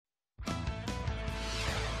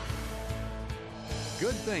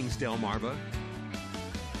Good Things, Delmarva.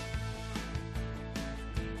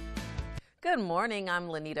 Good morning, I'm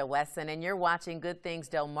Lanita Wesson, and you're watching Good Things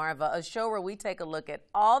Delmarva, a show where we take a look at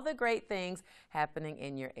all the great things happening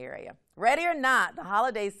in your area. Ready or not, the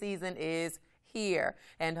holiday season is here,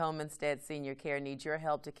 and Home Instead Senior Care needs your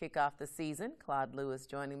help to kick off the season. Claude Lewis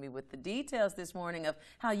joining me with the details this morning of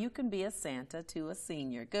how you can be a Santa to a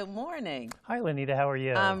senior. Good morning. Hi, Lanita. How are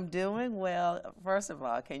you? I'm doing well. First of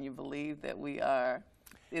all, can you believe that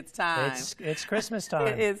it's time. It's Christmas time.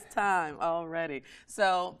 It is time already.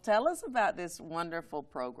 So tell us about this wonderful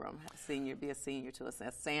program, Be a Senior to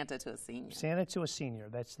a Santa to a Senior. Santa to a Senior.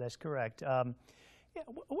 That's correct.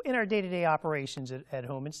 In our day-to-day operations at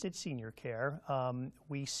Home Instead Senior Care,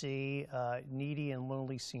 we see needy and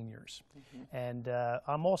lonely seniors. Mm-hmm. And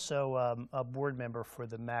I'm also a board member for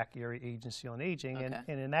the MAC Area Agency on Aging, okay.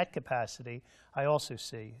 and in that capacity, I also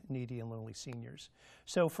see needy and lonely seniors.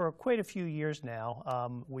 So for quite a few years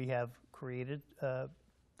now, we have created the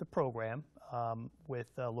program with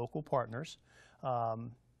local partners,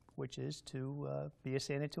 which is to be a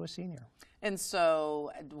Santa to a senior. And so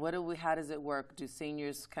how does it work? Do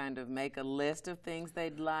seniors kind of make a list of things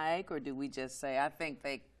they'd like, or do we just say, I think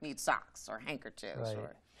they need socks or handkerchiefs? Right.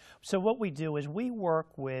 Or... So what we do is we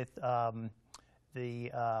work with the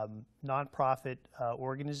nonprofit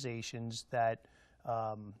organizations that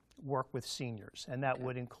work with seniors, and that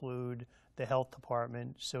would include the health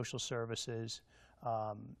department, social services,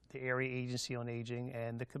 the Area Agency on Aging,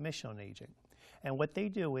 and the Commission on Aging. And what they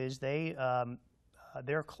do is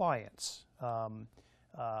their clients,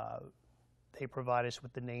 they provide us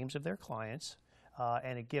with the names of their clients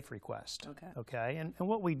and a gift request. Okay. And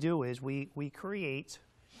what we do is we create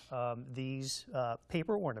these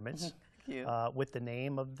paper ornaments with the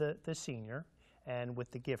name of the senior and with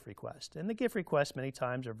the gift request. And the gift requests many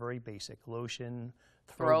times are very basic: lotion,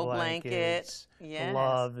 throw blankets,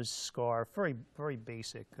 gloves, scarf, very, very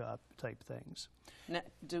basic type things. Now,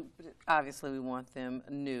 obviously, we want them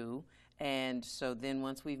new, and so then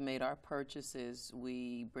once we've made our purchases,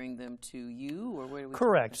 we bring them to you, or where do we?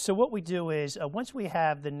 Correct. So what we do is once we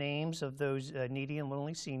have the names of those needy and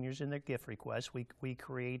lonely seniors in their gift requests, we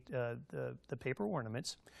create the paper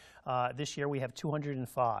ornaments. This year we have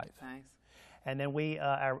 205. Nice. And then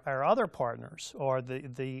our other partners are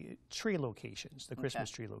the tree locations, the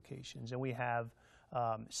Christmas tree locations, and we have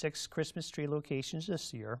 6 Christmas tree locations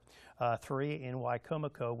this year. 3 in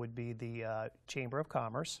Wycomico would be the Chamber of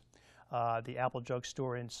Commerce, the Apple Jug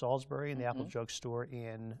Store in Salisbury, and the Apple Jug Store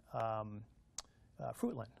in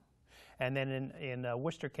Fruitland. And then in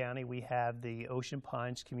Worcester County, we have the Ocean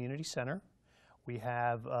Pines Community Center. We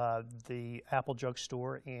have the Apple Jug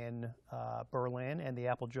Store in Berlin, and the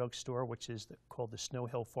Apple Jug Store, which is called the Snow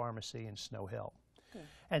Hill Pharmacy in Snow Hill. Good.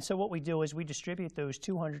 And so what we do is we distribute those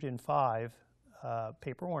 205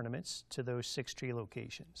 paper ornaments to those 6 tree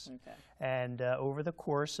locations. Okay. And over the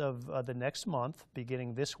course of the next month,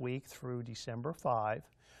 beginning this week through December 5,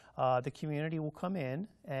 the community will come in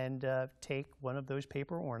and take one of those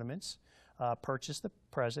paper ornaments, purchase the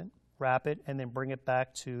present, wrap it, and then bring it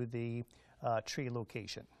back to the tree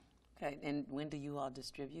location. Okay, and when do you all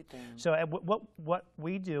distribute them? So what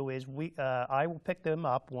we do is I will pick them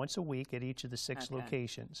up once a week at each of the 6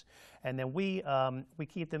 locations, and then we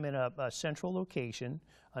keep them in a central location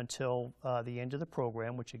until the end of the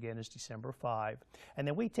program, which again is December 5, and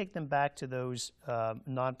then we take them back to those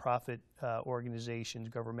nonprofit organizations,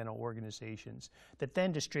 governmental organizations that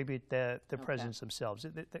then distribute the presents themselves.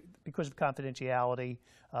 Because of confidentiality,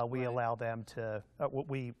 we allow them to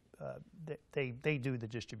they do the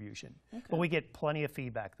distribution. Okay. But we get plenty of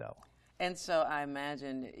feedback, though. And so I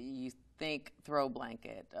imagine you think throw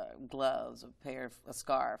blanket, gloves, a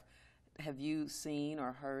scarf. Have you seen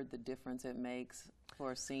or heard the difference it makes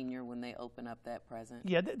for a senior when they open up that present?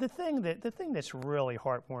 Yeah, the thing that's really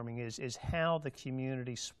heartwarming is how the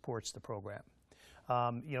community supports the program.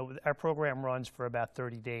 Our program runs for about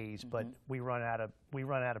 30 days, but we run out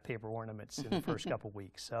of paper ornaments in the first couple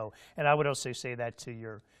weeks. So, and I would also say that to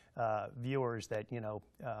your viewers that you want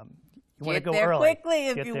to go early. Get there quickly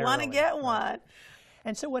if you want to get one. Right.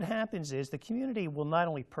 And so what happens is the community will not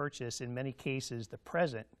only purchase, in many cases, the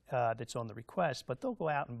present that's on the request, but they'll go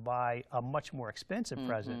out and buy a much more expensive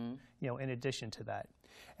present, in addition to that.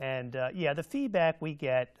 And the feedback we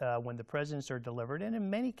get when the presents are delivered, and in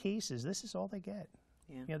many cases, this is all they get.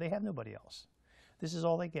 Yeah. They have nobody else. This is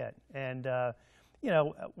all they get. And,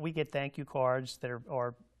 we get thank you cards that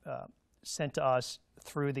are sent to us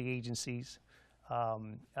through the agencies.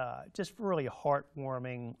 Just really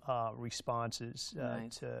heartwarming responses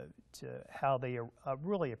to how they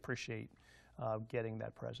really appreciate getting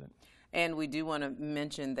that present. And we do want to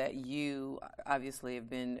mention that you obviously have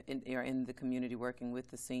been are in the community working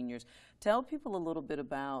with the seniors. Tell people a little bit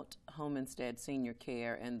about Home Instead Senior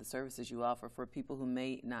Care and the services you offer for people who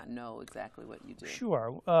may not know exactly what you do.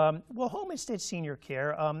 Sure. Well, Home Instead Senior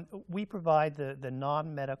Care, we provide the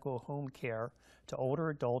non-medical home care to older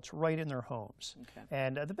adults right in their homes. Okay.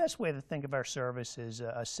 And the best way to think of our service is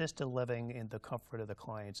assisted living in the comfort of the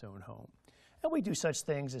client's own home. And we do such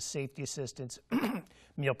things as safety assistance,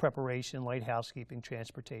 meal preparation, light housekeeping,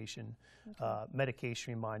 transportation,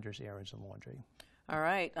 medication reminders, errands, and laundry. All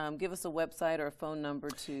right. Give us a website or a phone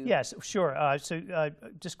number to... Yes, sure.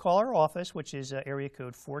 Just call our office, which is area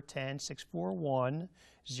code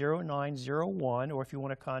 410-641-0901, or if you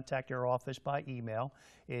want to contact our office by email,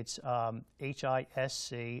 it's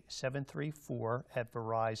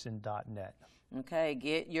hisc734@verizon.net. Okay,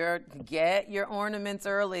 get your ornaments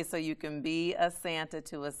early so you can be a Santa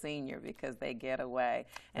to a senior, because they get away.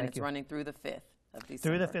 And it's running through the 5th of December.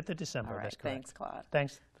 Through the 5th of December, all right, that's correct. Thanks, Claude.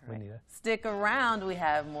 Thanks, right. Renita. Stick around. We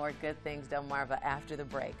have more Good Things Delmarva after the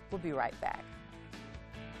break. We'll be right back.